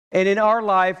And in our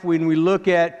life, when we look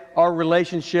at our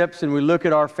relationships and we look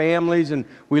at our families and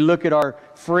we look at our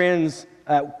friends,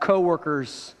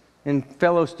 co-workers, and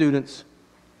fellow students,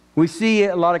 we see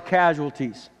a lot of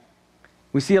casualties.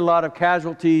 We see a lot of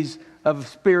casualties of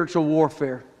spiritual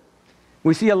warfare.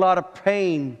 We see a lot of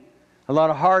pain, a lot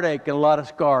of heartache, and a lot of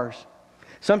scars.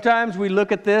 Sometimes we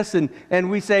look at this and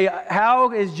we say,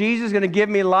 how is Jesus going to give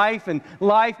me life and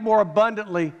life more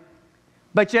abundantly?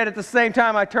 But yet at the same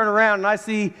time, I turn around and I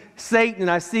see Satan and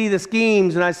I see the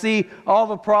schemes and I see all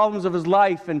the problems of his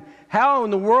life. And how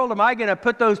in the world am I going to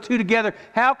put those two together?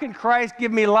 How can Christ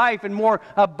give me life and more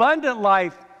abundant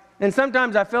life? And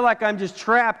sometimes I feel like I'm just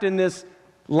trapped in this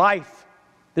life,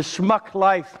 this schmuck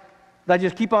life. I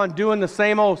just keep on doing the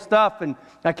same old stuff and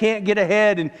I can't get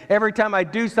ahead. And every time I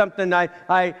do something,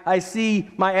 I see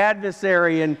my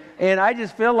adversary and I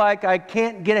just feel like I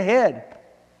can't get ahead.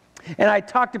 And I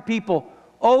talk to people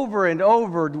over and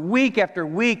over, week after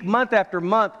week, month after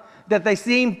month, that they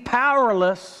seem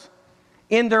powerless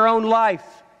in their own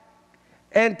life.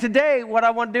 And today, what I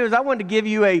want to do is I want to give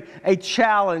you a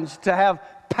challenge to have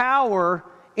power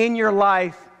in your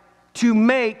life to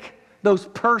make those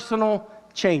personal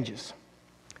changes.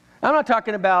 I'm not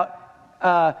talking about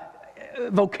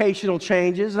vocational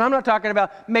changes, and I'm not talking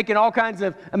about making all kinds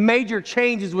of major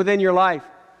changes within your life.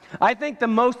 I think the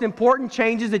most important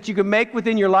changes that you can make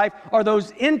within your life are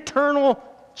those internal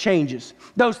changes.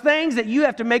 Those things that you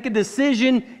have to make a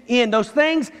decision in. Those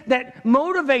things that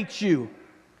motivate you.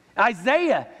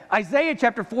 Isaiah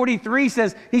chapter 43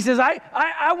 says,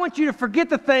 I want you to forget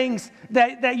the things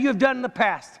that you have done in the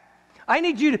past. I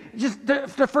need you to just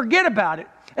to forget about it.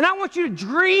 And I want you to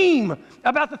dream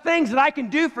about the things that I can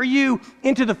do for you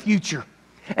into the future.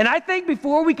 And I think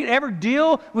before we can ever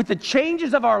deal with the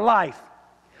changes of our life,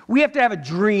 we have to have a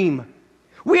dream.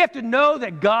 We have to know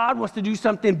that God wants to do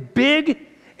something big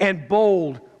and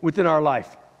bold within our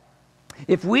life.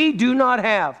 If we do not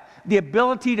have the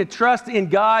ability to trust in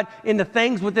God, in the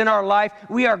things within our life,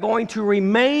 we are going to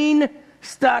remain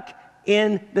stuck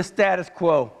in the status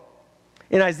quo.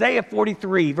 In Isaiah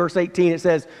 43, verse 18, it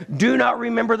says, "Do not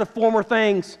remember the former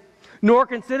things, nor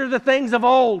consider the things of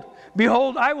old.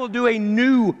 Behold, I will do a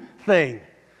new thing."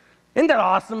 Isn't that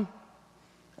awesome?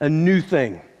 A new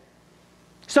thing.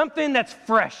 Something that's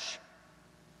fresh.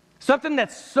 Something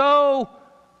that's so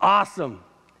awesome.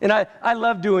 And I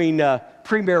love doing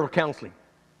premarital counseling.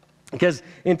 Because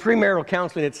in premarital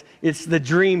counseling, it's the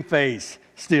dream phase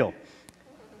still.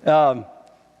 I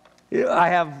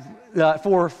have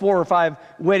 4 or 5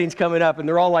 weddings coming up, and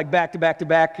they're all like back to back to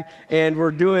back, and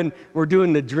we're doing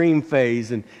the dream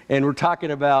phase, and we're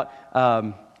talking about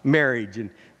marriage, and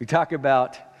we talk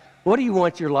about what do you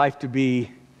want your life to be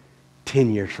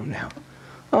 10 years from now?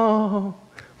 Oh,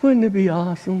 wouldn't it be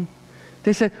awesome?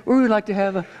 They said, we would like to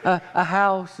have a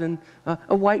house and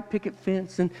a white picket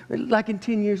fence, and like in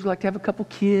 10 years, we'd like to have a couple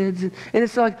kids. And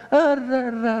it's like,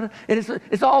 and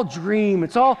it's all dream.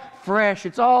 It's all fresh.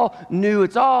 It's all new.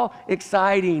 It's all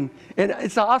exciting. And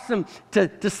it's awesome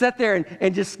to sit there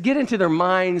and just get into their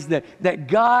minds that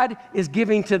God is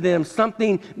giving to them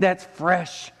something that's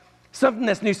fresh, something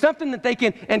that's new, something that they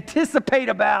can anticipate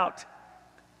about.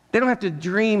 They don't have to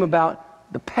dream about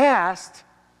the past.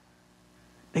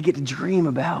 They get to dream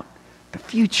about the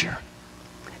future.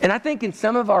 And I think in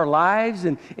some of our lives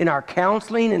and in our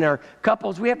counseling and our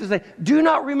couples, we have to say, do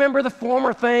not remember the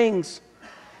former things.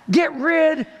 Get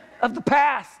rid of the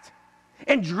past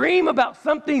and dream about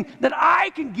something that I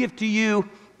can give to you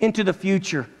into the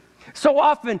future. So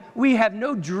often we have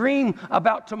no dream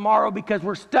about tomorrow because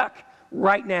we're stuck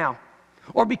right now,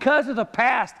 or because of the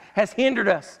past has hindered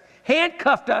us,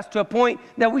 handcuffed us to a point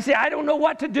that we say, I don't know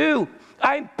what to do.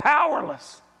 I'm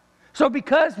powerless. So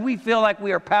because we feel like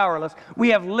we are powerless, we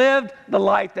have lived the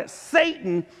life that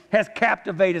Satan has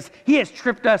captivated us. He has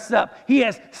tripped us up. He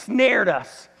has snared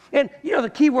us. And you know the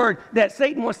key word that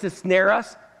Satan wants to snare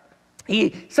us?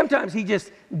 Sometimes he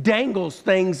just dangles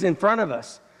things in front of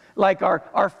us, like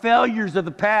our failures of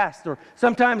the past, or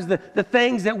sometimes the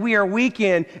things that we are weak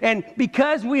in. And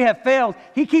because we have failed,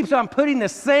 he keeps on putting the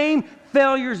same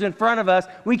failures in front of us.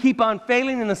 We keep on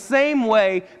failing in the same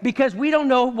way because we don't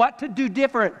know what to do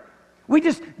different. We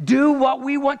just do what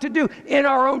we want to do in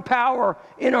our own power,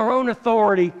 in our own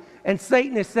authority. And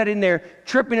Satan is sitting there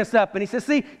tripping us up. And he says,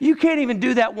 see, you can't even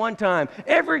do that one time.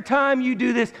 Every time you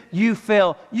do this, you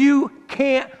fail. You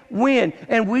can't win.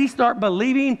 And we start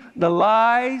believing the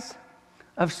lies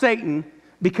of Satan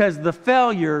because of the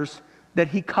failures that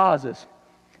he causes.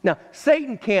 Now,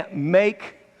 Satan can't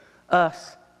make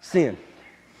us sin.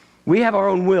 We have our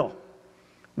own will.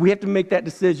 We have to make that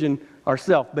decision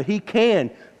ourselves. But he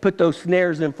can put those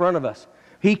snares in front of us.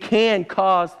 He can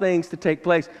cause things to take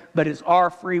place, but it's our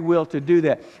free will to do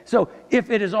that. So if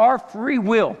it is our free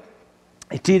will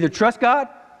to either trust God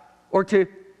or to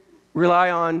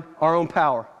rely on our own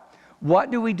power,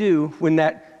 what do we do when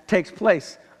that takes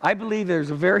place? I believe there's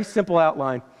a very simple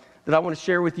outline that I want to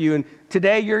share with you. And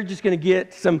today you're just going to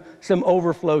get some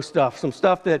overflow stuff, some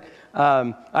stuff that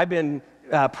I've been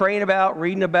praying about,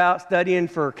 reading about, studying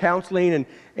for counseling.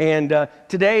 And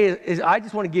today is I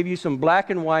just want to give you some black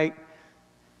and white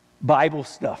Bible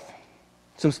stuff,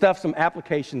 some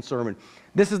application sermon.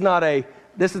 This is not a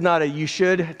you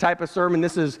should type of sermon.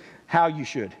 This is how you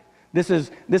should. This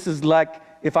is like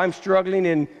if I'm struggling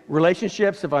in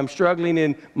relationships, if I'm struggling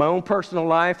in my own personal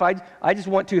life, I just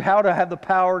want how to have the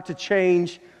power to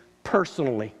change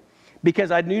personally, because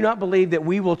I do not believe that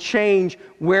we will change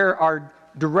where our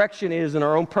direction is in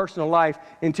our own personal life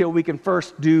until we can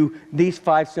first do these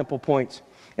 5 simple points.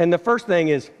 And the first thing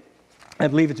is, I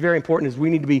believe it's very important, is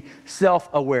we need to be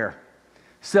self-aware.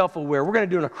 Self-aware. We're going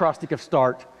to do an acrostic of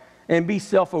START and be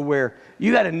self-aware.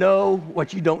 You got to know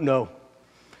what you don't know.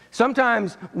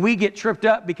 Sometimes we get tripped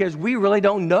up because we really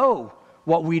don't know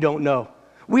what we don't know.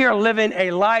 We are living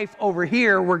a life over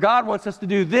here where God wants us to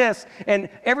do this, and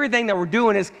everything that we're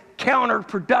doing is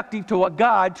counterproductive to what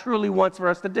God truly wants for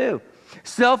us to do.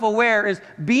 Self-aware is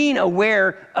being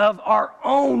aware of our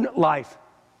own life,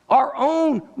 our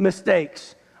own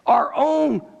mistakes, our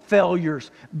own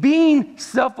failures. Being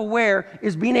self-aware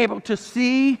is being able to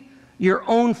see your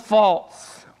own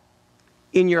faults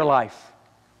in your life.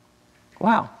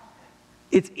 Wow.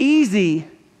 It's easy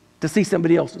to see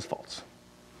somebody else's faults.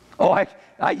 Oh,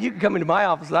 you can come into my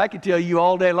office and I can tell you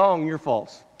all day long your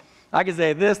faults. I can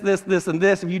say this, and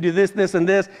this. If you do this, and this, and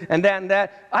that, and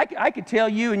that. I could tell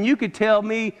you and you could tell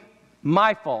me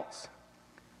my faults.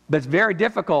 But it's very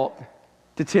difficult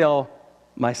to tell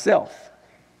myself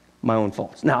my own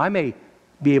faults. Now, I may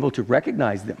be able to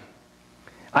recognize them.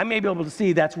 I may be able to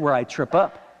see that's where I trip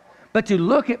up. But to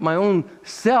look at my own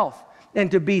self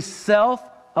and to be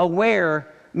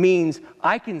self-aware means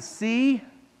I can see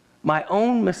my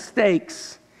own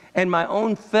mistakes and my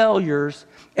own failures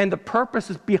and the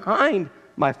purposes behind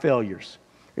my failures.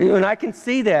 When I can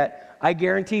see that, I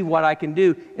guarantee what I can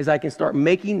do is I can start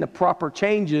making the proper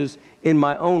changes in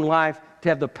my own life to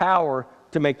have the power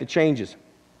to make the changes.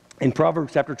 In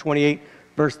Proverbs chapter 28,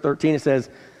 verse 13, it says,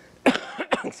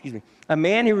 excuse me, a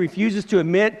man who refuses to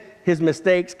admit his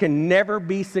mistakes can never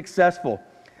be successful.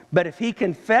 But if he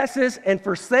confesses and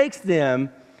forsakes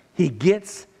them, he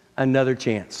gets another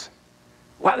chance.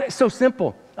 Wow, that's so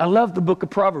simple. I love the book of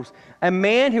Proverbs. A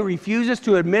man who refuses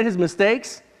to admit his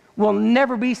mistakes will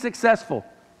never be successful.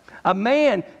 A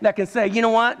man that can say, you know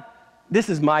what? This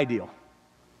is my deal.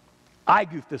 I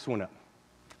goofed this one up.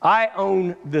 I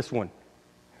own this one.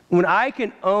 When I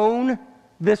can own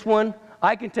this one,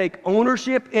 I can take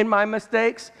ownership in my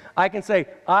mistakes. I can say,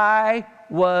 I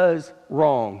was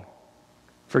wrong.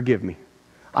 Forgive me.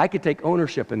 I could take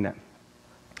ownership in that.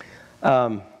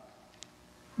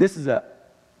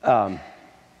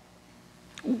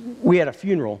 We had a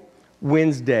funeral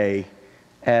Wednesday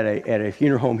at a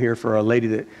funeral home here for a lady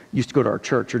that used to go to our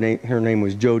church. Her name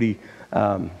was Jody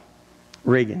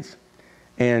Reagans.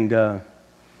 And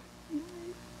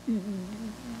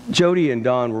Jody and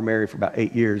Don were married for about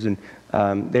 8 years, and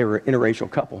they were an interracial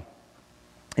couple.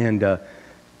 And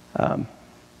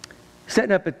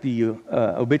setting up at the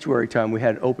obituary time, we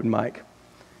had an open mic.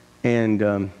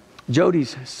 And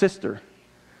Jody's sister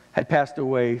had passed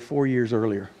away 4 years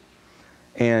earlier.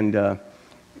 And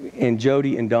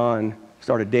Jody and Don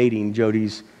started dating.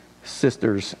 Jody's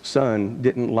sister's son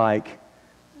didn't like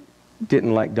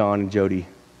Don and Jody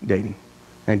dating,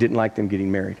 and didn't like them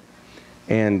getting married.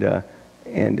 And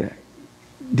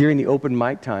during the open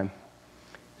mic time,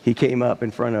 he came up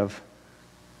in front of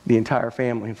the entire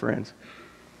family and friends.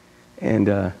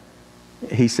 And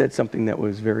he said something that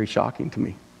was very shocking to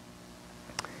me.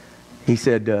 He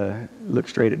said, looked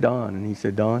straight at Don, and he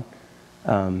said, Don,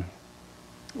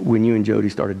 when you and Jody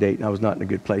started dating, I was not in a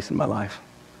good place in my life.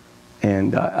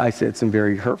 And I said some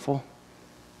very hurtful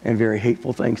and very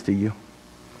hateful things to you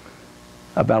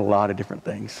about a lot of different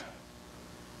things.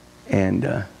 And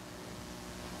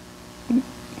he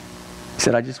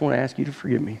said, I just want to ask you to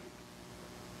forgive me.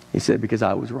 He said, because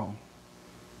I was wrong.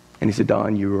 And he said,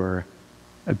 Don, you are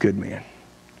a good man.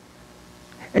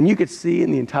 And you could see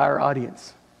in the entire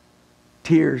audience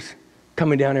tears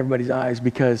coming down everybody's eyes,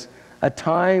 because a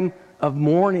time of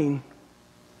mourning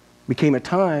became a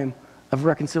time of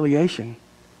reconciliation.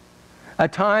 A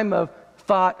time of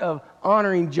thought of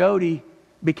honoring Jody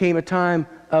became a time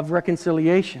of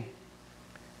reconciliation.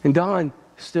 And Don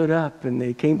stood up, and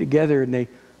they came together, and they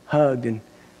hugged, and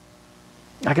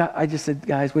I just said,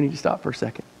 guys, we need to stop for a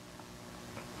second.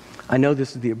 I know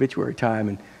this is the obituary time,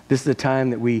 and this is the time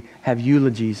that we have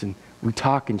eulogies and we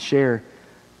talk and share.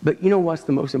 But you know what's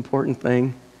the most important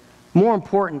thing? More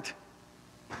important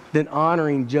than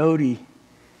honoring Jody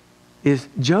is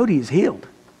Jody is healed.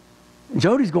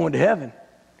 Jody's going to heaven.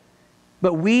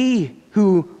 But we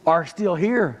who are still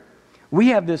here, we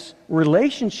have this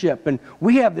relationship, and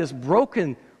we have this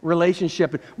broken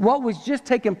relationship. And what was just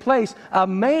taking place,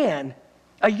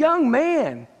 a young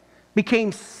man,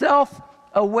 became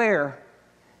self-aware.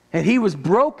 And he was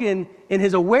broken in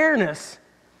his awareness.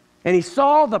 And he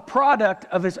saw the product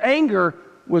of his anger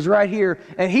was right here.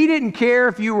 And he didn't care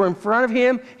if you were in front of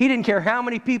him. He didn't care how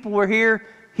many people were here.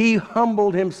 He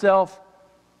humbled himself.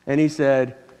 And he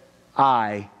said,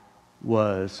 I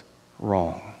was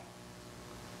wrong.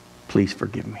 Please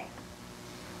forgive me.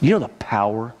 You know the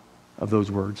power of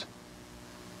those words?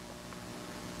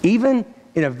 Even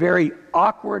in a very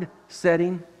awkward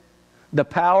setting, the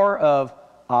power of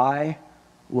I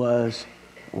was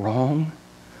wrong.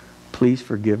 Please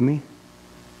forgive me.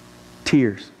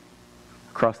 Tears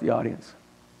across the audience.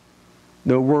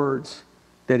 The words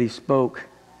that he spoke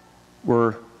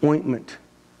were ointment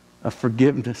of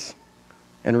forgiveness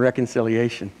and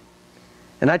reconciliation.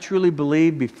 And I truly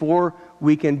believe before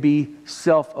we can be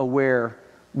self-aware,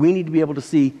 we need to be able to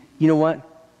see, you know what?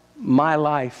 My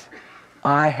life,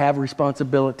 I have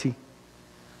responsibility.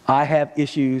 I have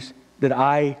issues that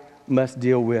I must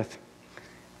deal with.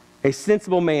 A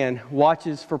sensible man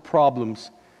watches for problems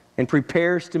and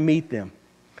prepares to meet them.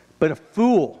 But a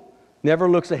fool never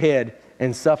looks ahead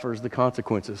and suffers the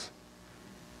consequences.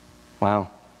 Wow.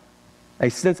 A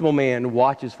sensible man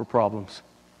watches for problems.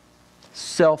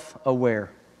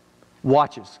 Self-aware.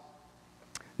 Watches.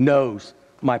 Knows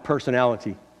my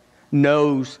personality.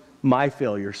 Knows my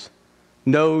failures.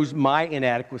 Knows my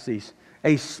inadequacies.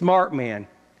 A smart man,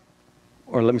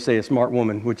 or let me say a smart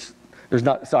woman, which there's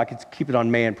not, so I could keep it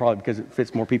on man probably because it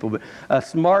fits more people, but a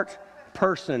smart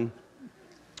person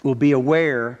will be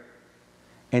aware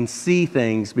and see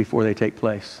things before they take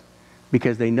place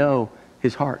because they know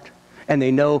his heart and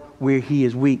they know where he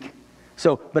is weak.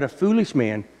 So, but a foolish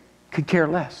man could care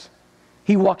less.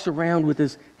 He walks around with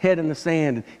his head in the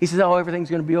sand and he says, oh, everything's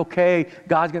going to be okay.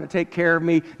 God's going to take care of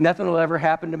me. Nothing will ever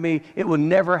happen to me. It will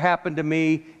never happen to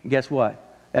me. And guess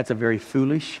what? That's a very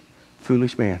foolish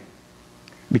man.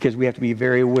 Because we have to be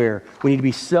very aware. We need to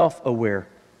be self-aware.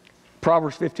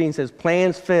 Proverbs 15 says,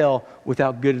 plans fail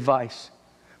without good advice.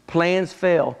 Plans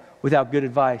fail without good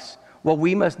advice. What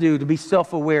we must do to be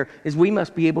self-aware is we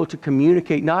must be able to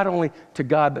communicate not only to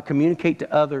God, but communicate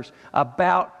to others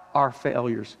about our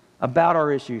failures, about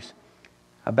our issues,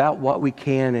 about what we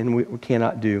can and we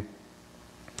cannot do.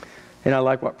 And I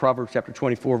like what Proverbs chapter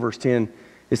 24, verse 10,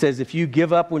 it says, if you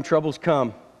give up when troubles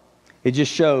come, it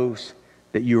just shows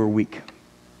that you are weak.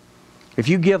 If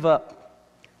you give up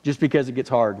just because it gets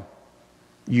hard,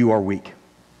 you are weak.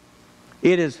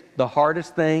 It is the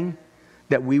hardest thing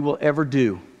that we will ever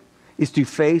do is to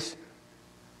face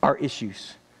our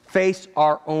issues, face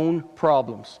our own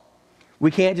problems.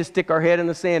 We can't just stick our head in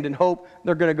the sand and hope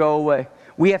they're going to go away.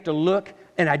 We have to look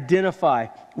and identify,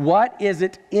 what is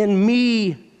it in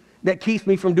me that keeps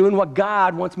me from doing what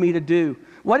God wants me to do?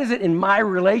 What is it in my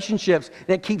relationships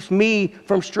that keeps me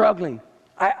from struggling?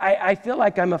 I feel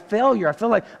like I'm a failure. I feel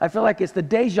like it's the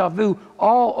deja vu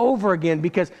all over again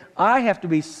because I have to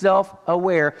be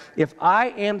self-aware. If I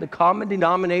am the common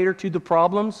denominator to the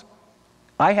problems,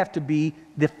 I have to be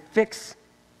the fix.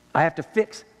 I have to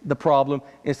fix the problem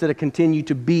instead of continue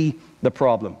to be the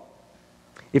problem.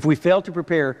 If we fail to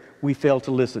prepare, we fail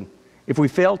to listen. If we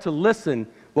fail to listen,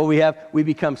 we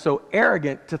become so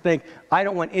arrogant to think, I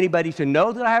don't want anybody to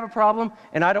know that I have a problem,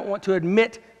 and I don't want to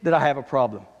admit that I have a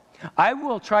problem. I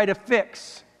will try to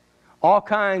fix all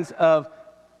kinds of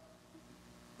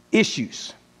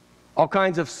issues, all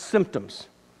kinds of symptoms.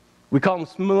 We call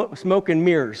them smoke and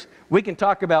mirrors. We can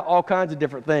talk about all kinds of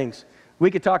different things. We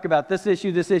could talk about this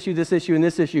issue, this issue, this issue, and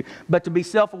this issue. But to be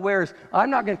self-aware is, I'm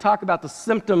not going to talk about the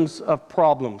symptoms of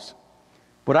problems.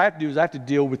 What I have to do is I have to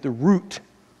deal with the root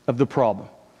of the problem.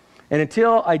 And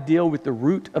until I deal with the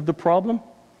root of the problem,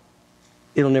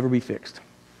 it'll never be fixed.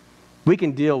 We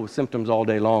can deal with symptoms all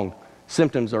day long.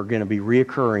 Symptoms are going to be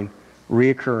reoccurring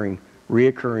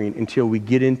until we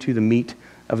get into the meat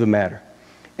of the matter.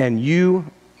 And you,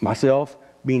 myself,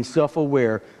 being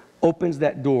self-aware opens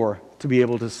that door to be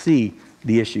able to see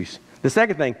the issues. The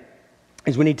second thing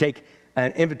is we need to take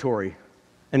an inventory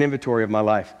of my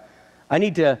life. I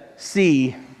need to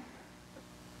see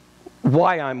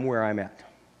why I'm where I'm at.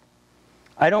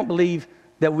 I don't believe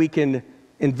that we can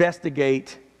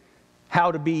investigate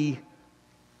how to be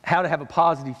how to have a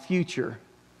positive future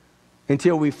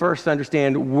until we first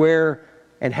understand where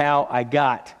and how I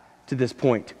got to this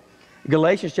point.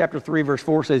 Galatians chapter 3, verse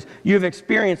 4 says, you have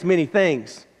experienced many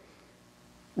things.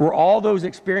 Were all those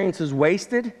experiences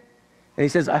wasted? And he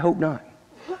says, I hope not.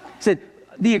 He said,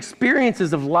 the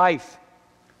experiences of life,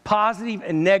 positive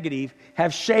and negative,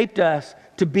 have shaped us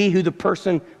to be who the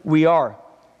person we are.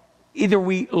 Either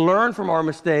we learn from our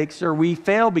mistakes or we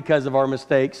fail because of our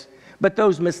mistakes. But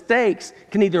those mistakes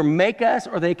can either make us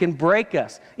or they can break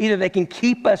us. Either they can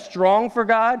keep us strong for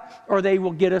God or they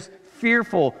will get us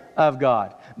fearful of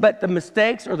God. But the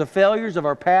mistakes or the failures of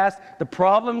our past, the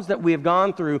problems that we have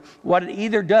gone through, what it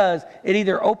either does, it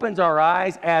either opens our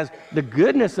eyes as the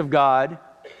goodness of God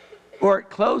or it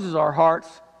closes our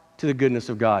hearts to the goodness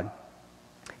of God.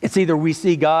 It's either we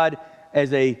see God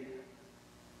as a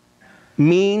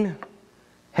mean,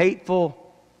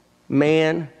 hateful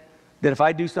man that if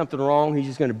I do something wrong, he's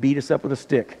just going to beat us up with a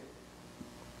stick.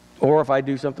 Or if I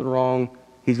do something wrong,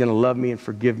 he's going to love me and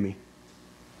forgive me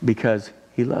because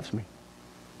he loves me.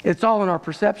 It's all in our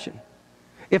perception.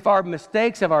 If our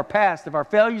mistakes of our past, if our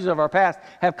failures of our past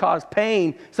have caused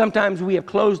pain, sometimes we have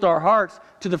closed our hearts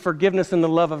to the forgiveness and the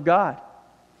love of God.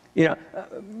 You know,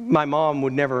 my mom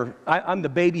would never, I'm the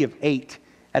baby of 8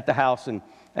 at the house,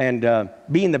 and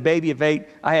being the baby of 8,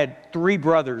 I had 3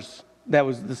 brothers that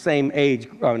was the same age,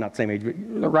 not same age,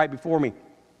 but right before me.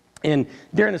 And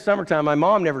during the summertime, my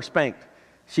mom never spanked.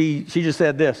 She just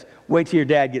said this, wait till your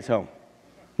dad gets home.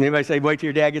 Anybody say, wait till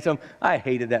your dad gets home? I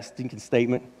hated that stinking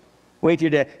statement. Wait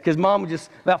till your dad, because mom would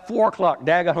just, about 4 o'clock,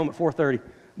 dad got home at 4:30.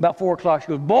 About 4 o'clock, she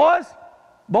goes,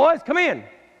 boys, come in.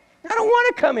 I don't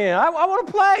want to come in. I want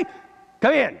to play.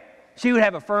 Come in. She would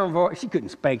have a firm voice. She couldn't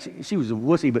spank. She was a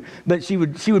wussy, but she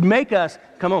would make us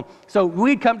come home. So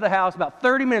we'd come to the house about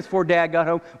 30 minutes before Dad got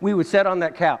home. We would sit on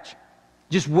that couch,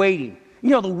 just waiting. You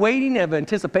know, the waiting of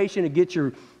anticipation to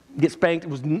get spanked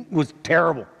was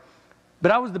terrible.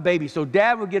 But I was the baby, so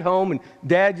Dad would get home, and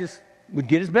Dad just would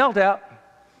get his belt out,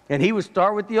 and he would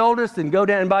start with the oldest and go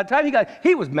down. And by the time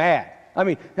he was mad.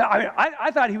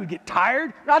 I thought he would get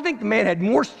tired. I think the man had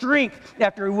more strength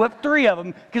after he whipped 3 of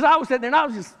them, because I was sitting there and I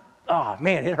was just, oh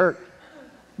man, it hurt.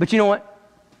 But you know what?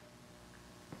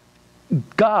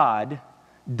 God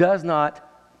does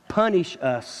not punish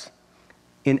us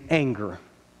in anger.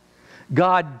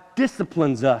 God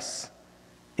disciplines us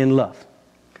in love.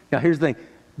 Now here's the thing.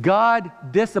 God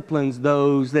disciplines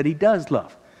those that he does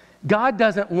love. God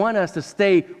doesn't want us to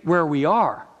stay where we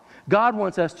are. God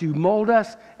wants us to mold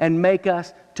us and make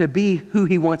us to be who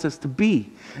he wants us to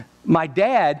be. My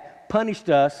dad punished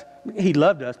us. He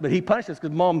loved us, but he punished us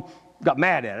because mom got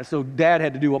mad at us. So dad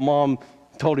had to do what mom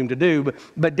told him to do.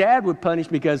 But dad would punish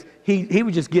because he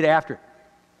would just get after it.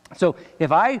 So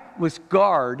if I was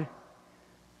scarred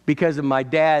because of my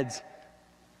dad's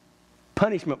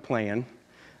punishment plan,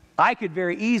 I could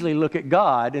very easily look at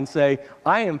God and say,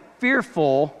 I am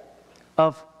fearful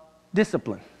of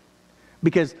discipline.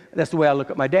 Because that's the way I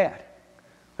look at my dad.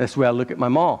 That's the way I look at my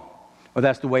mom. Or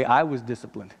that's the way I was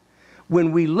disciplined.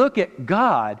 When we look at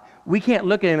God, we can't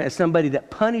look at him as somebody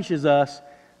that punishes us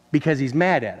because he's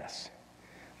mad at us.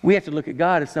 We have to look at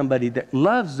God as somebody that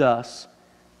loves us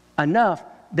enough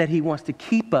that he wants to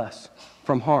keep us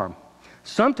from harm.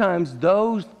 Sometimes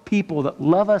those people that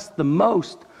love us the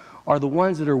most are the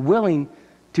ones that are willing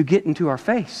to get into our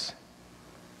face.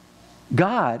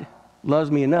 God loves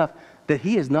me enough that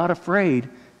he is not afraid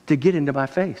to get into my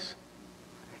face.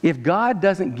 If God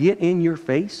doesn't get in your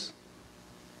face,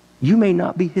 you may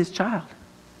not be his child.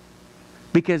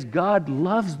 Because God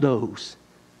loves those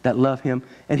that love him,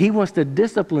 and he wants to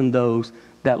discipline those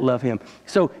that love him.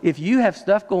 So if you have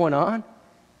stuff going on,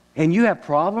 and you have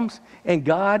problems, and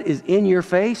God is in your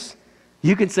face,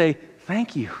 you can say,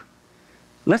 thank you.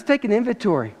 Let's take an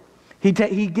inventory. He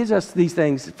gives us these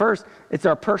things. First, it's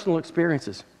our personal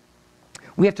experiences.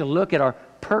 We have to look at our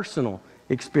personal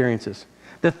experiences.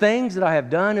 The things that I have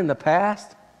done in the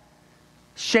past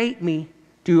shape me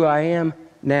to who I am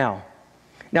now.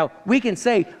 Now, we can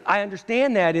say, I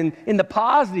understand that in the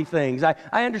positive things. I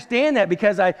understand that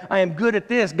because I am good at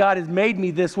this. God has made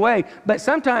me this way. But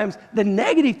sometimes the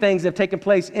negative things that have taken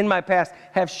place in my past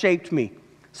have shaped me.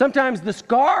 Sometimes the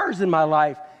scars in my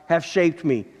life have shaped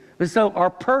me. But so our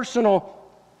personal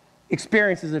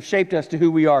experiences have shaped us to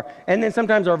who we are. And then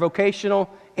sometimes our vocational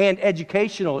and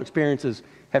educational experiences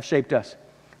have shaped us.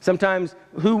 Sometimes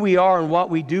who we are and what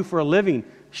we do for a living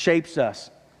shapes us.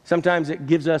 Sometimes it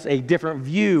gives us a different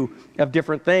view of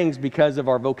different things because of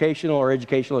our vocational or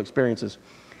educational experiences.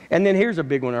 And then here's a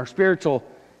big one. Our spiritual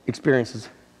experiences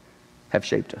have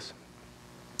shaped us.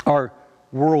 Our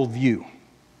worldview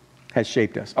has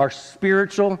shaped us. Our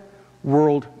spiritual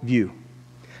worldview.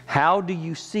 How do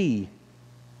you see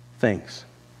things?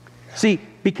 See,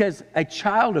 because a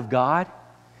child of God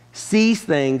sees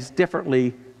things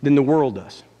differently than the world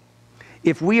does.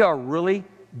 If we are really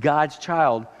God's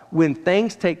child, when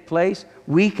things take place,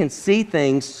 we can see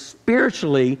things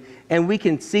spiritually, and we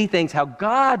can see things how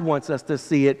God wants us to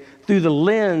see it through the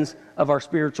lens of our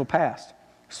spiritual past.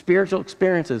 Spiritual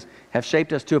experiences have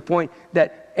shaped us to a point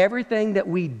that everything that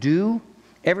we do,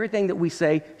 everything that we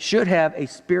say should have a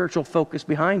spiritual focus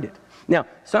behind it. Now,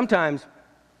 sometimes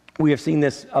we have seen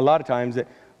this a lot of times that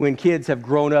when kids have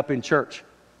grown up in church,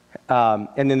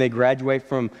 and then they graduate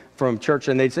from church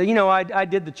and they say, you know, I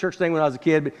did the church thing when I was a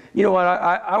kid, but you know what,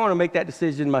 I want to make that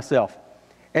decision myself.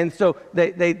 And so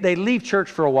they leave church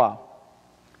for a while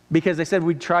because they said,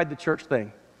 we tried the church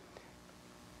thing.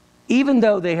 Even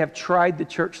though they have tried the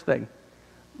church thing,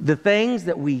 the things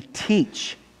that we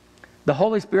teach, the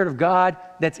Holy Spirit of God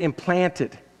that's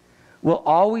implanted, will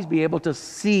always be able to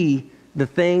see the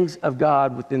things of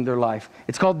God within their life.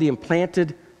 It's called the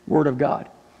implanted Word of God.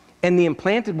 And the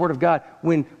implanted Word of God,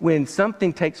 when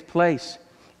something takes place,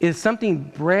 is something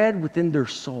bred within their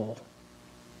soul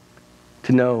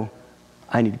to know,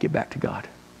 I need to get back to God.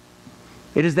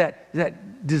 It is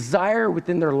that desire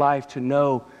within their life to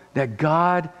know that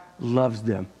God loves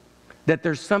them, that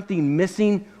there's something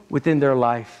missing within their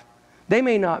life. They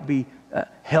may not be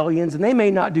hellions, and they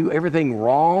may not do everything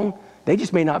wrong. They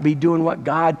just may not be doing what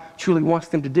God truly wants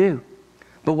them to do.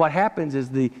 But what happens is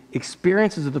the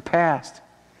experiences of the past,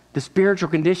 the spiritual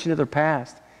condition of their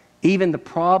past, even the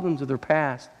problems of their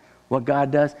past, what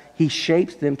God does, He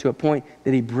shapes them to a point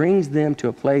that He brings them to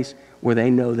a place where they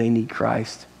know they need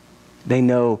Christ. They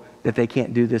know that they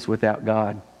can't do this without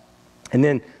God. And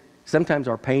then sometimes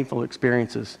our painful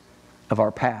experiences of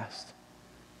our past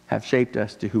have shaped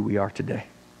us to who we are today.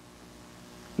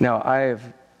 Now, I have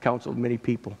counseled many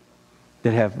people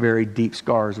that have very deep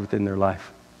scars within their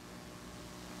life.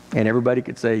 And everybody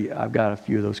could say, I've got a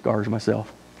few of those scars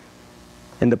myself.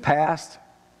 And the past,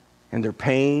 and their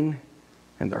pain,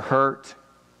 and their hurt,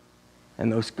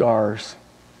 and those scars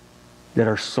that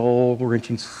are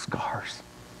soul-wrenching scars.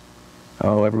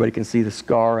 Oh, everybody can see the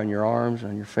scar on your arms,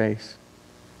 on your face.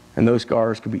 And those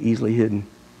scars could be easily hidden.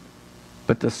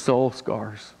 But the soul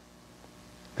scars,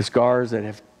 the scars that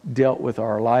have dealt with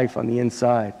our life on the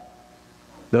inside,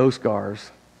 those scars,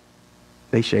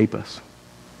 they shape us.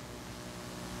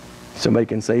 Somebody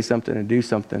can say something and do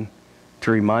something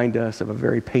to remind us of a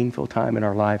very painful time in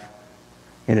our life,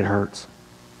 and it hurts.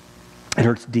 It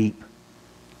hurts deep,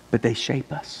 but they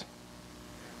shape us.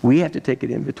 We have to take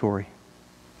an inventory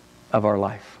of our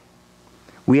life.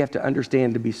 We have to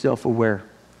understand to be self-aware,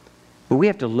 but we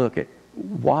have to look at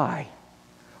why.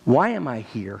 Why am I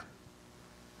here?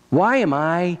 Why am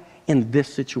I in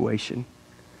this situation?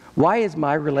 Why is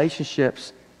my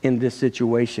relationships in this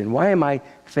situation? Why am I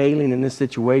failing in this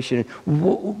situation?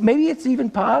 Maybe it's even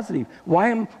positive.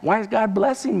 Why is God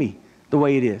blessing me the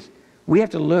way it is? We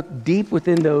have to look deep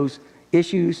within those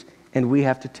issues, and we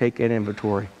have to take an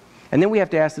inventory. And then we have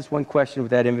to ask this one question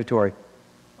with that inventory.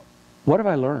 What have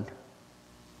I learned?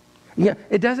 Yeah,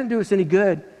 it doesn't do us any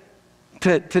good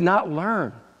to not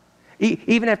learn.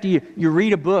 Even after you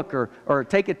read a book or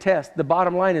take a test, the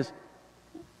bottom line is,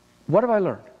 what have I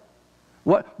learned?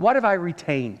 What have I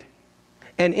retained?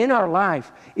 And in our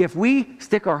life, if we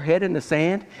stick our head in the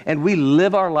sand and we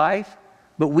live our life,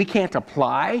 but we can't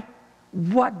apply,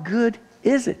 what good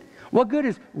is it? What good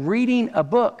is reading a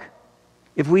book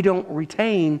if we don't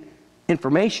retain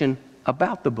information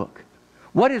about the book?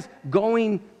 What is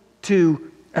going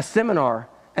to a seminar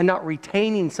and not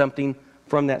retaining something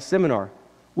from that seminar?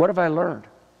 What have I learned?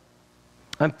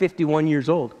 I'm 51 years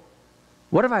old.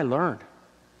 What have I learned?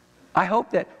 I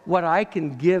hope that what I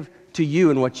can give to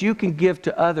you and what you can give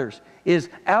to others is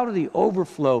out of the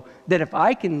overflow, that if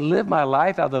I can live my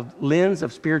life out of the lens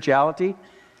of spirituality,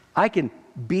 I can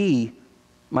be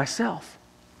myself.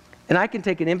 And I can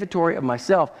take an inventory of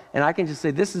myself, and I can just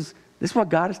say, this is what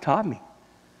God has taught me.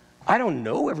 I don't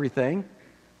know everything,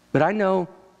 but I know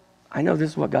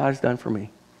this is what God has done for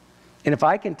me. And if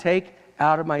I can take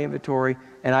out of my inventory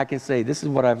and I can say, this is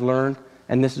what I've learned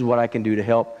and this is what I can do to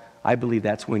help, I believe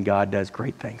that's when God does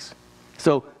great things.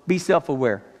 So be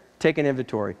self-aware. Take an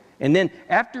inventory. And then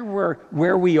after we're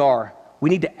where we are, we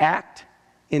need to act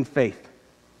in faith.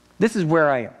 This is where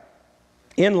I am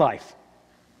in life.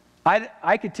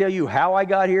 I could tell you how I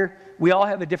got here. We all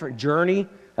have a different journey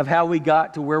of how we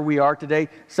got to where we are today.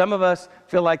 Some of us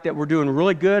feel like that we're doing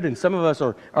really good, and some of us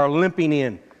are limping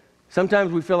in.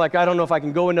 Sometimes we feel like, I don't know if I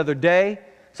can go another day.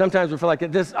 Sometimes we feel like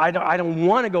I don't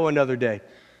want to go another day.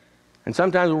 And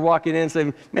sometimes we're walking in and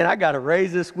saying, man, I got a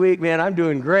raise this week. Man, I'm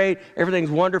doing great.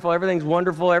 Everything's wonderful.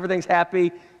 Everything's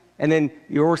happy. And then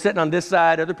we're sitting on this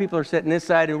side. Other people are sitting this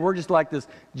side. And we're just like this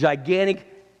gigantic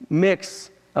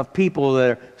mix of people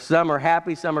that some are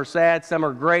happy, some are sad, some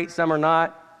are great, some are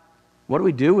not. What do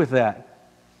we do with that?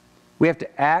 We have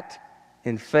to act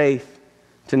in faith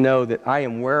to know that I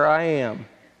am where I am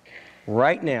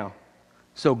right now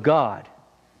so God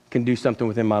can do something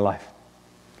within my life.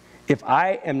 If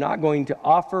I am not going to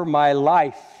offer my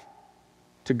life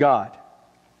to God,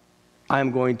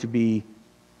 I'm going to be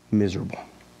miserable.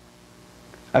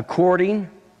 According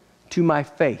to my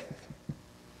faith,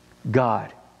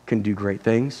 God can do great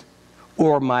things.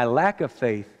 Or my lack of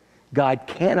faith, God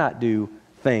cannot do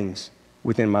things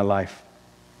within my life.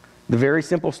 The very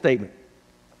simple statement,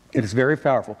 it is very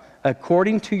powerful.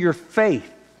 According to your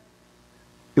faith,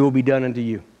 it will be done unto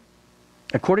you.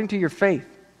 According to your faith.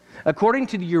 According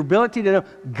to your ability to know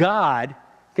God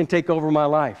can take over my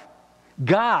life.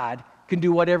 God can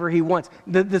do whatever He wants.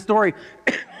 The story,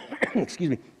 excuse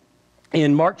me,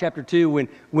 in Mark chapter 2,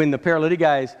 when the paralytic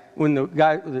guys, when the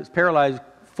guy that's paralyzed,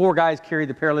 4 guys carried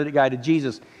the paralytic guy to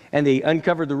Jesus, and they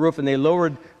uncovered the roof and they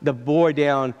lowered the boy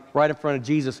down right in front of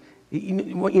Jesus. You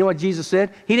know what Jesus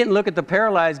said? He didn't look at the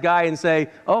paralyzed guy and say,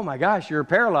 oh my gosh, you're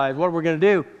paralyzed. What are we going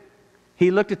to do?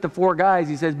 He looked at the 4 guys.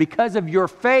 He says, because of your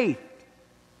faith,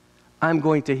 I'm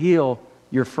going to heal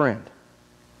your friend.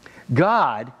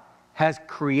 God has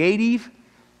creative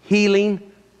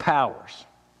healing powers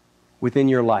within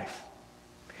your life.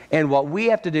 And what we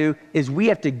have to do is we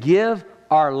have to give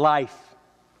our life,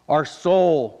 our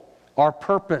soul, our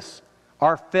purpose,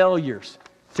 our failures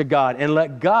to God and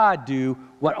let God do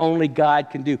what only God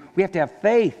can do. We have to have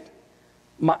faith.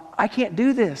 I can't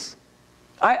do this.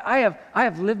 I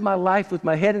have lived my life with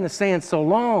my head in the sand so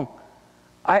long.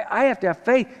 I have to have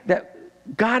faith that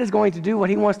God is going to do what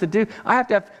He wants to do. I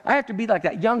have to be like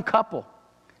that young couple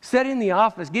sitting in the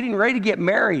office getting ready to get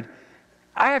married.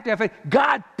 I have to have faith.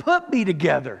 God put me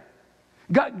together.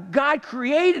 God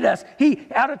created us.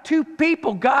 Out of 2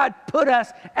 people, God put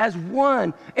us as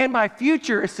one. And my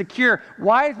future is secure.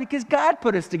 Why? It's because God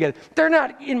put us together. They're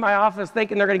not in my office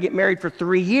thinking they're going to get married for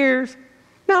 3 years.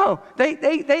 No, they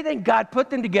think God put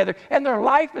them together and their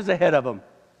life is ahead of them.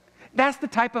 That's the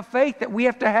type of faith that we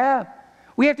have to have.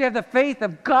 We have to have the faith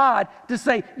of God to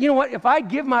say, you know what, if I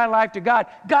give my life to God,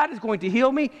 God is going to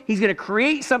heal me. He's going to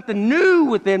create something new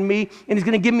within me, and He's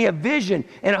going to give me a vision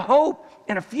and a hope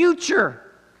and a future.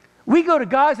 We go to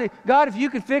God and say, God, if you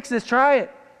can fix this, try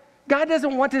it. God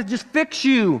doesn't want to just fix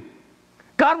you.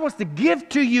 God wants to give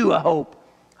to you a hope,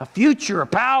 a future, a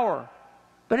power.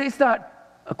 But it's not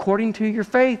according to your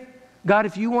faith. God,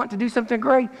 if you want to do something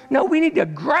great. No, we need to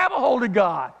grab a hold of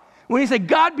God. When you say,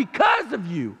 God, because of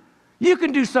you, you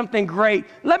can do something great.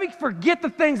 Let me forget the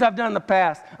things I've done in the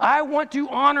past. I want to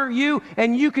honor you,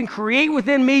 and you can create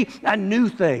within me a new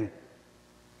thing,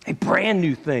 a brand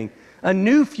new thing, a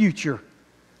new future.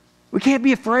 We can't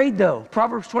be afraid, though.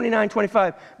 Proverbs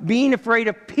 29:25, being afraid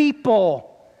of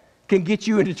people can get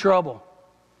you into trouble.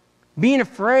 Being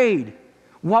afraid.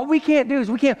 What we can't do is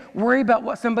we can't worry about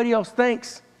what somebody else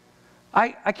thinks.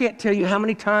 I can't tell you how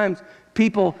many times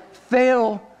people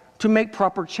fail to make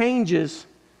proper changes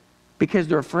because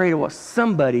they're afraid of what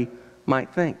somebody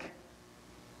might think.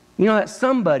 You know that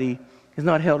somebody is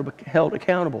not held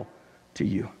accountable to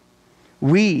you.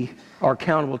 We are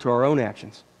accountable to our own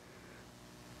actions.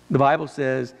 The Bible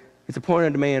says it's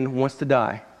appointed a man wants to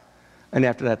die, and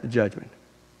after that the judgment.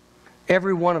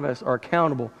 Every one of us are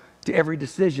accountable to every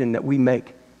decision that we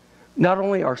make. Not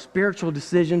only our spiritual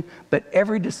decision, but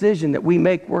every decision that we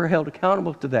make, we're held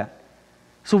accountable to that.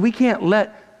 So we can't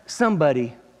let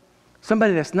somebody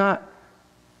that's not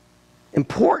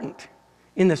important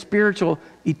in the spiritual,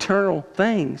 eternal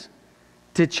things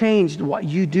to change what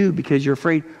you do because you're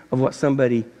afraid of what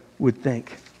somebody would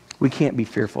think. We can't be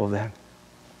fearful of that.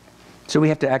 So we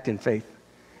have to act in faith.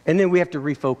 And then we have to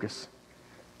refocus.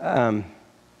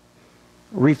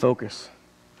 Refocus.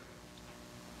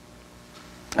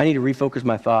 I need to refocus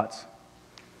my thoughts.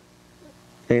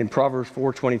 In Proverbs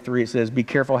 4:23 it says, be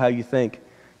careful how you think.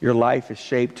 Your life is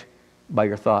shaped by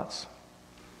your thoughts.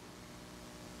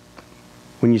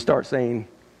 When you start saying,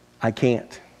 I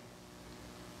can't,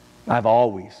 I've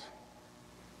always,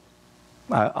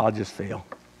 I'll just fail.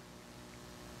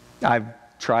 I've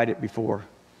tried it before,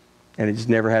 and it just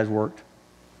never has worked.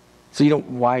 So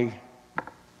why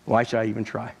should I even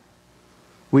try?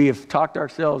 We have talked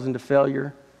ourselves into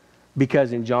failure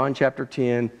because in John chapter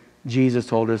 10, Jesus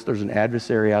told us there's an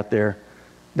adversary out there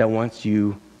that wants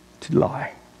you to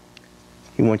lie.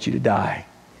 He wants you to die.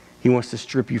 He wants to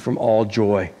strip you from all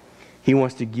joy. He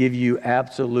wants to give you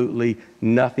absolutely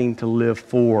nothing to live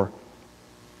for.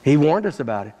 He warned us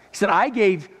about it. He said,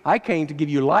 I came to give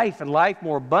you life and life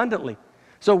more abundantly.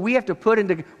 So we have to put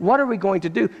into, what are we going to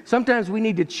do? Sometimes we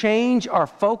need to change our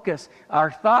focus, our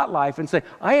thought life, and say,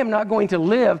 I am not going to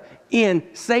live in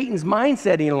Satan's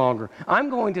mindset any longer.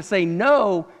 I'm going to say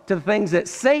no to the things that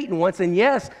Satan wants and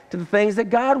yes to the things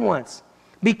that God wants.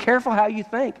 Be careful how you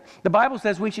think. The Bible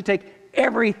says we should take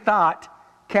every thought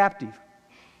captive.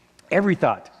 Every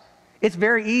thought. It's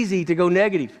very easy to go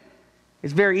negative.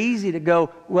 It's very easy to go,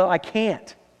 well, I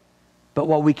can't. But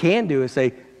what we can do is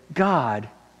say, God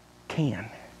can.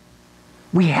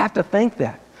 We have to think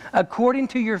that. According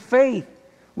to your faith,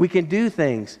 we can do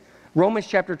things. Romans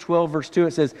chapter 12, verse 2,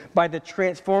 it says, by the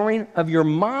transforming of your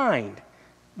mind,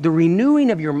 the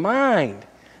renewing of your mind,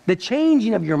 the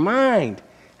changing of your mind.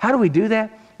 How do we do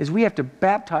that? Is we have to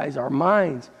baptize our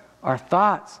minds, our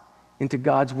thoughts into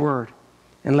God's Word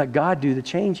and let God do the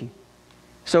changing.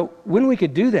 So when we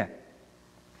could do that,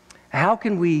 how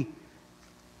can we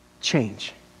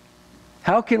change?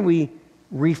 How can we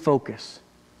refocus?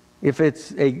 If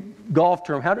it's a golf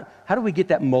term, how do we get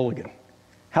that mulligan?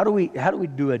 How do we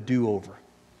do a do-over?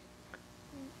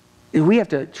 We have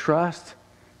to trust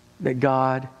that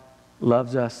God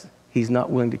loves us. He's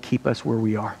not willing to keep us where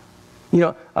we are. You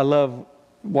know, I love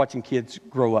watching kids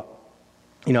grow up.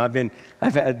 You know,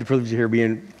 I've had the privilege of here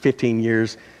being 15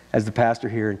 years as the pastor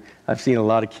here, and I've seen a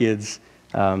lot of kids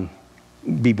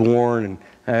be born,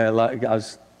 and I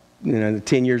was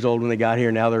 10 years old when they got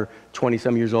here. Now they're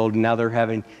 20-some years old, and now they're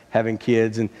having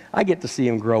kids. And I get to see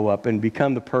them grow up and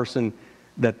become the person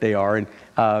that they are.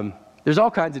 And there's all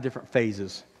kinds of different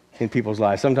phases in people's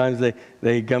lives. Sometimes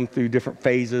they come through different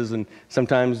phases, and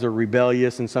sometimes they're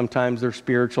rebellious, and sometimes they're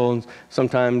spiritual, and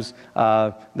sometimes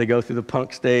they go through the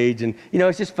punk stage. And, you know,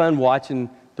 it's just fun watching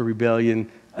the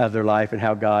rebellion of their life and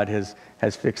how God has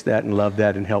fixed that and loved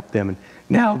that and helped them. And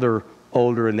now they're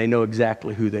older, and they know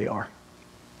exactly who they are.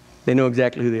 They know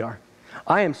exactly who they are.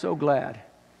 I am so glad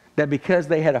that because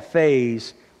they had a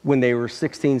phase when they were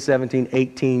 16, 17,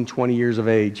 18, 20 years of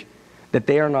age, that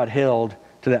they are not held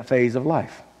to that phase of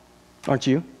life. Aren't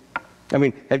you? I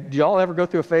mean, do y'all ever go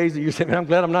through a phase that you say, man, I'm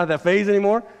glad I'm not at that phase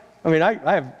anymore? I mean,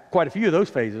 I have quite a few of those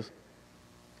phases.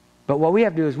 But what we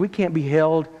have to do is we can't be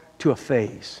held to a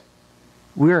phase.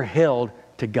 We're held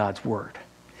to God's Word.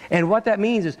 And what that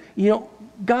means is, you know,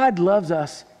 God loves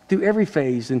us through every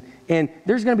phase. And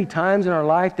there's going to be times in our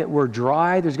life that we're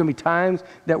dry. There's going to be times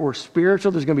that we're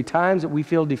spiritual. There's going to be times that we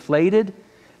feel deflated.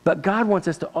 But God wants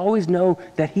us to always know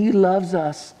that He loves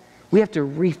us. We have to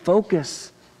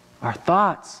refocus our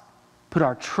thoughts, put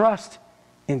our trust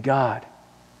in God.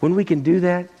 When we can do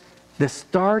that, the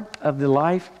start of the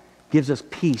life gives us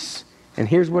peace. And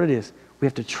here's what it is. We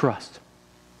have to trust.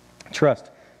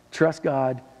 Trust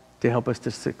God to help us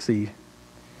to succeed.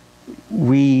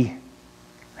 We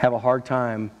have a hard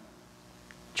time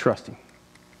trusting.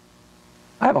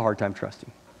 I have a hard time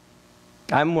trusting.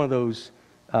 I'm one of those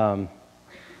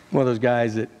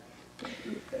guys that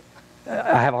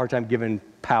I have a hard time giving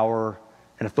power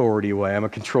and authority away. I'm a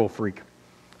control freak,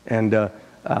 and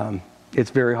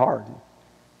it's very hard.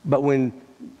 But when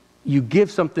you give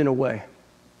something away,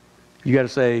 you got to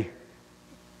say,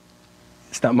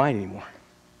 "It's not mine anymore."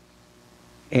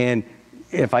 And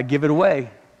if I give it away,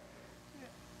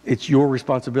 it's your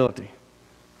responsibility.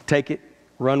 Take it,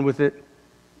 run with it,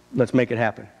 let's make it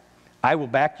happen. I will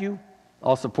back you,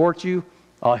 I'll support you,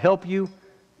 I'll help you,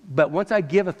 but once I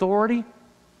give authority,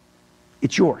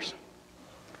 it's yours.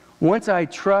 Once I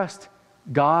trust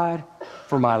God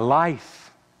for my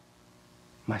life,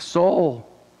 my soul,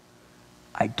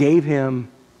 I gave Him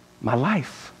my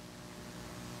life.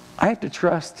 I have to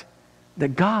trust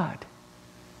that God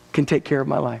can take care of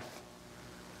my life.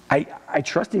 I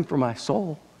trust Him for my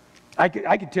soul. I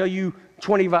could tell you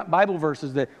 20 Bible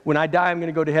verses that when I die, I'm going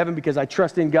to go to heaven because I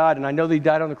trust in God and I know that He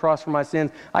died on the cross for my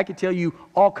sins. I could tell you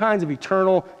all kinds of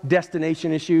eternal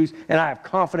destination issues, and I have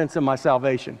confidence in my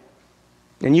salvation.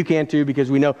 And you can too, because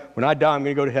we know when I die, I'm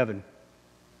going to go to heaven.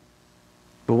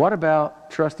 But what about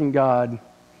trusting God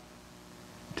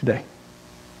today?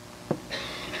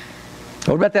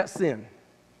 What about that sin?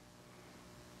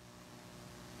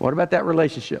 What about that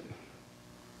relationship?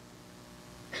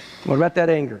 What about that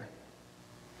anger?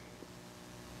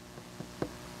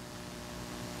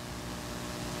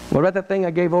 What about that thing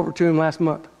I gave over to Him last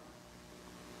month?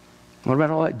 What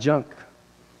about all that junk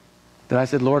that I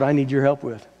said, Lord, I need your help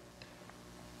with?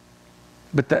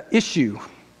 But the issue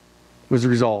was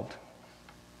resolved.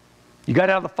 You got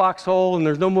out of the foxhole and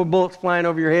there's no more bullets flying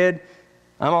over your head.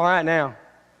 I'm all right now.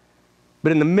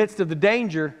 But in the midst of the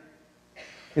danger,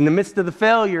 in the midst of the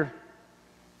failure,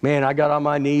 Man, I got on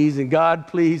my knees, and God,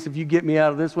 please, if you get me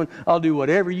out of this one, I'll do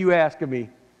whatever you ask of me.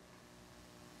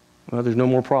 Well, there's no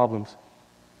more problems.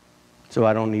 So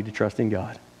I don't need to trust in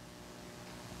God.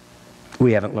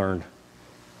 We haven't learned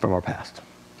from our past.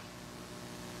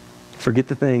 Forget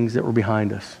the things that were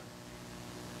behind us.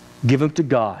 Give them to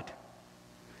God.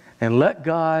 And let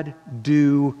God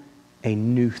do a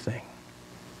new thing.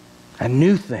 A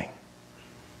new thing.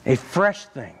 A fresh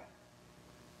thing.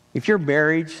 If your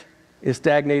marriage is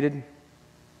stagnated,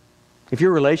 if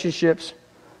your relationships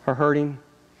are hurting,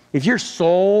 if your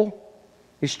soul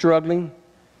is struggling,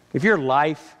 if your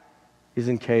life is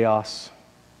in chaos,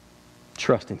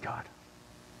 trust in God.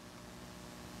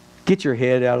 Get your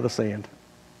head out of the sand.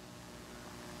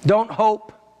 Don't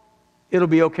hope it'll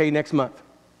be okay next month.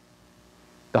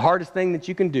 The hardest thing that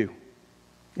you can do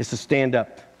is to stand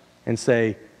up and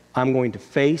say, I'm going to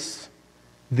face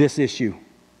this issue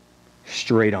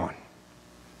straight on.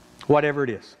 Whatever it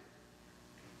is.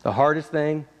 The hardest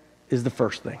thing is the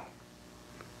first thing.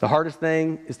 The hardest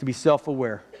thing is to be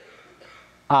self-aware.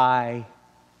 I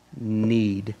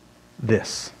need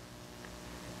this.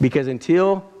 Because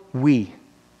until we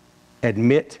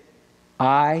admit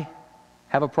I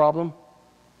have a problem,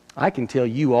 I can tell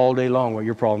you all day long what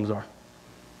your problems are.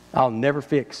 I'll never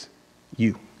fix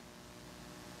you.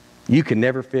 You can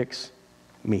never fix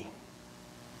me.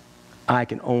 I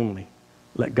can only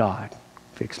let God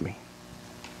fix me.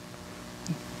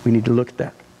 We need to look at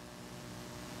that.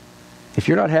 If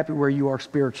you're not happy where you are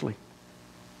spiritually,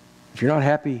 if you're not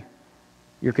happy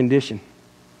your condition,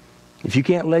 if you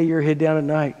can't lay your head down at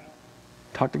night,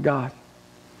 talk to God.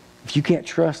 If you can't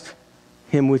trust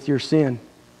Him with your sin,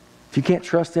 if you can't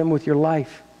trust Him with your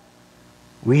life,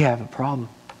 we have a problem.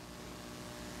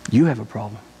 You have a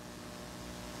problem.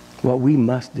 What we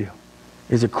must do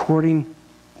is according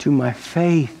to my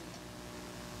faith,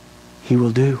 He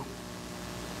will do.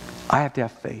 I have to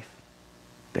have faith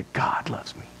that God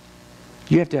loves me.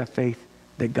 You have to have faith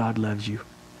that God loves you.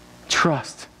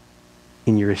 Trust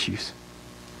in your issues.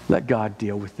 Let God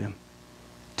deal with them.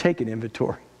 Take an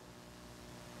inventory.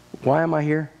 Why am I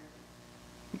here?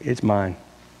 It's mine.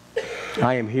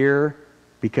 I am here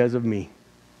because of me.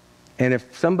 And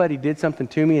if somebody did something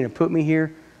to me and it put me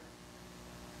here,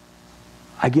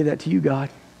 I give that to you, God.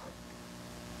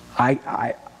 I'm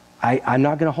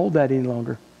not going to hold that any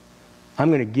longer. I'm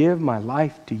going to give my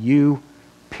life to you,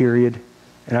 period.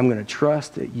 And I'm going to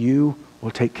trust that you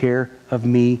will take care of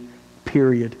me,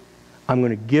 period. I'm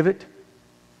going to give it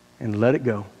and let it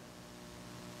go.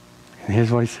 And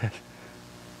here's what He said.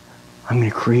 I'm going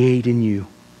to create in you.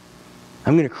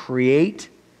 I'm going to create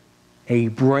a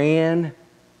brand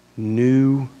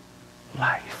new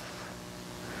life.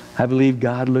 I believe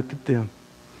God looked at them and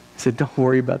said, don't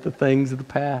worry about the things of the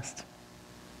past.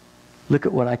 Look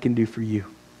at what I can do for you.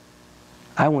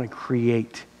 I want to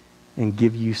create and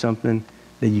give you something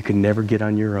that you can never get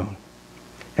on your own.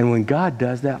 And when God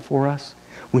does that for us,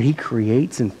 when He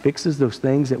creates and fixes those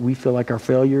things that we feel like are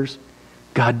failures,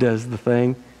 God does the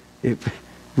thing.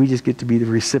 We just get to be the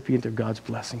recipient of God's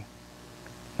blessing.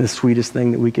 The sweetest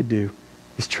thing that we could do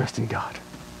is trust in God.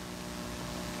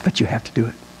 But you have to do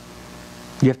it.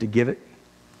 You have to give it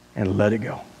and let it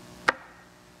go.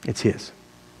 It's His.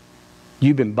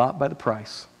 You've been bought by the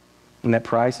price, and that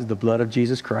price is the blood of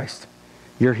Jesus Christ.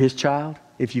 You're His child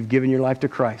if you've given your life to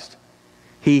Christ.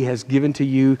 He has given to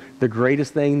you the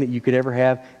greatest thing that you could ever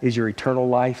have is your eternal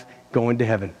life going to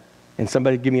heaven. And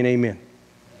somebody give me an amen.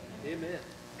 Amen.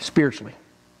 Spiritually,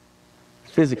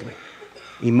 physically,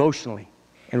 emotionally,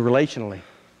 and relationally,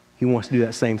 He wants to do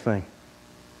that same thing.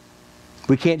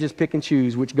 We can't just pick and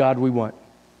choose which God we want.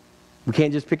 We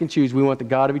can't just pick and choose. We want the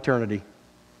God of eternity.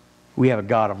 We have a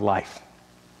God of life.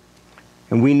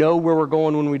 And we know where we're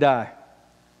going when we die.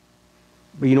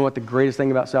 But you know what the greatest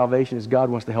thing about salvation is? God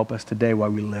wants to help us today while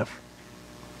we live.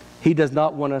 He does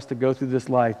not want us to go through this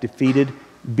life defeated,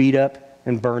 beat up,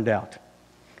 and burned out.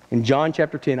 In John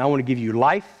chapter 10, I want to give you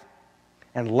life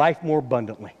and life more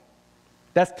abundantly.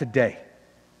 That's today.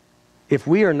 If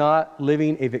we are not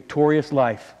living a victorious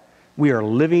life, we are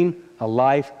living a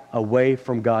life away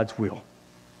from God's will.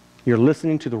 You're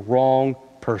listening to the wrong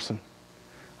person.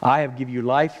 I have given you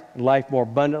life and life more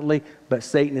abundantly, but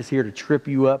Satan is here to trip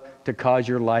you up to cause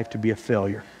your life to be a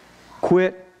failure.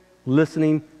 Quit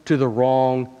listening to the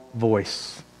wrong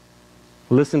voice.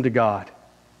 Listen to God.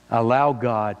 Allow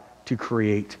God to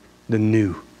create the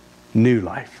new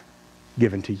life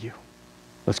given to you.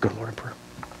 Let's go to the Lord in prayer.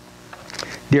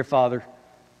 Dear Father,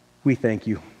 we thank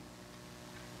you.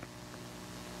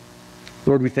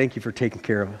 Lord, we thank you for taking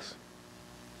care of us.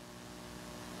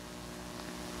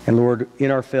 And Lord,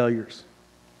 in our failures,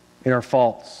 in our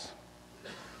faults,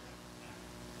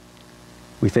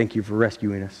 We thank you for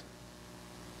rescuing us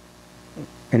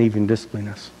and even disciplining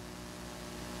us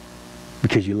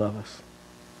because you love us.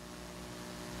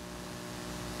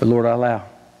 But Lord, allow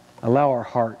our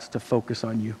hearts to focus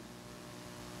on you.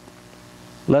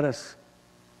 Let us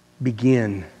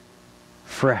begin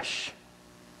fresh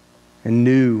and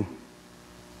new.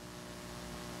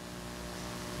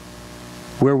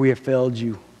 Where we have failed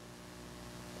you,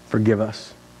 forgive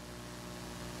us.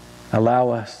 Allow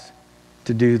us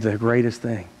to do the greatest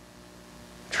thing,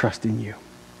 trust in you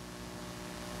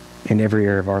in every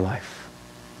area of our life.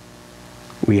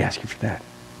 We ask you for that.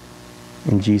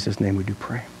 In Jesus' name we do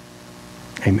pray.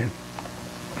 Amen.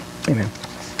 Amen.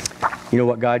 You know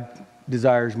what God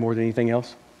desires more than anything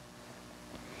else?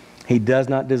 He does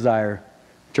not desire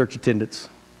church attendance.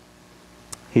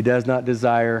 He does not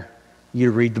desire you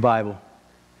to read the Bible.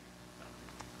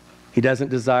 He doesn't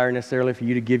desire necessarily for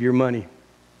you to give your money.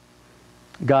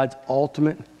 God's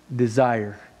ultimate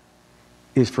desire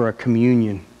is for a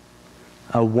communion,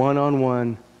 a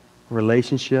one-on-one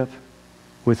relationship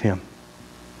with Him.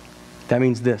 That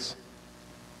means this: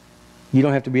 you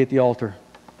don't have to be at the altar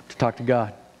to talk to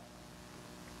God.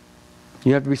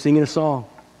 You don't have to be singing a song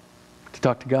to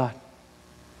talk to God.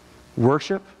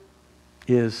 Worship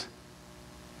is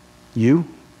you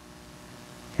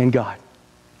and God.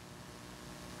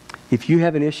 If you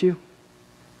have an issue,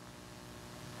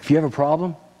 if you have a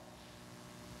problem,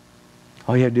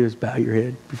 all you have to do is bow your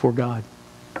head before God.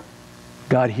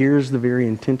 God hears the very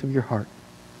intent of your heart.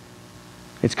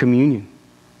 It's communion.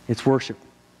 It's worship.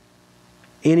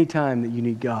 Anytime that you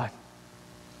need God,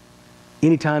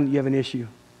 anytime that you have an issue,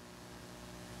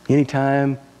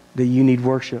 anytime that you need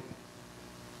worship,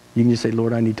 you can just say,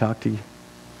 Lord, I need to talk to you.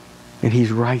 And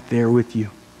He's right there with you,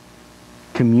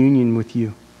 communion with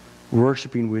you,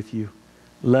 worshiping with you,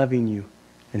 loving you,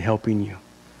 and helping you.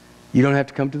 You don't have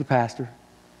to come to the pastor.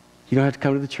 You don't have to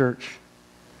come to the church.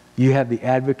 You have the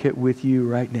advocate with you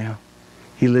right now.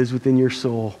 He lives within your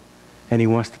soul, and He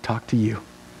wants to talk to you.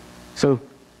 So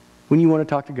when you want to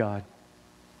talk to God,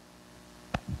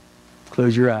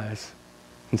 close your eyes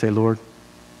and say, Lord,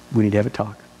 we need to have a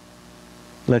talk.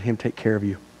 Let Him take care of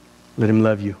you. Let Him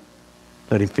love you.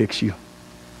 Let Him fix you.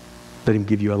 Let Him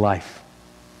give you a life,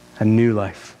 a new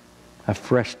life, a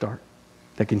fresh start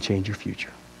that can change your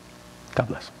future. God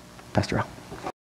bless. Pastor Al.